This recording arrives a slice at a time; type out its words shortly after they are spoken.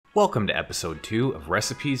Welcome to episode 2 of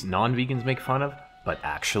recipes non-vegans make fun of, but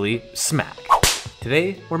actually smack.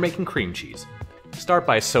 Today, we're making cream cheese. Start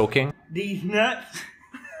by soaking these nuts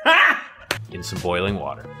in some boiling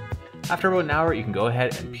water. After about an hour, you can go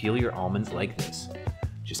ahead and peel your almonds like this.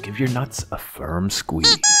 Just give your nuts a firm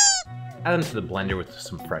squeeze. Add them to the blender with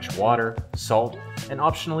some fresh water, salt, and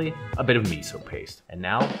optionally, a bit of miso paste. And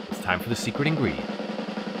now, it's time for the secret ingredient.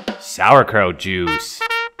 Sauerkraut juice.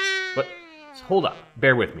 But hold up,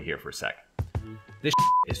 bear with me here for a sec. This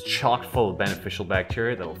is chock full of beneficial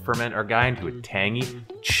bacteria that will ferment our guy into a tangy,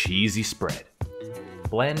 cheesy spread.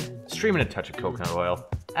 Blend, stream in a touch of coconut oil,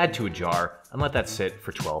 add to a jar, and let that sit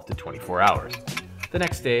for 12 to 24 hours. The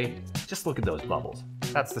next day, just look at those bubbles.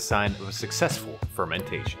 That's the sign of a successful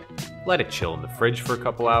fermentation. Let it chill in the fridge for a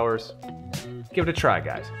couple hours. Give it a try,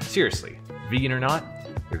 guys. Seriously, vegan or not,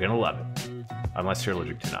 you're gonna love it. Unless you're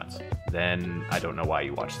allergic to nuts. Then I don't know why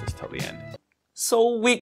you watched this till the end. So we